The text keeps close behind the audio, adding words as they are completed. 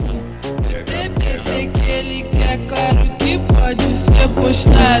ser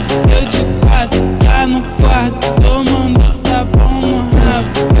postado. Eu de quatro, tá no quarto, tomando tapão no rabo.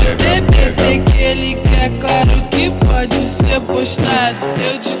 O TBT que ele quer, claro que pode ser postado.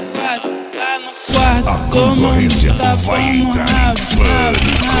 Eu de quatro, tá no quarto, tomando tapão no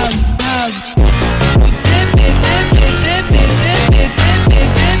rabo. O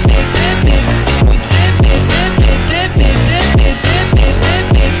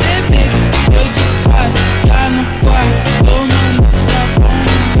eu de quatro, tá no quarto, tomando tapão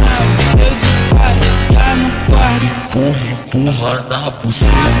no rabo. Eu de quatro, tá no quarto. Vou empurrar na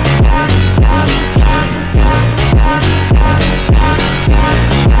buceta.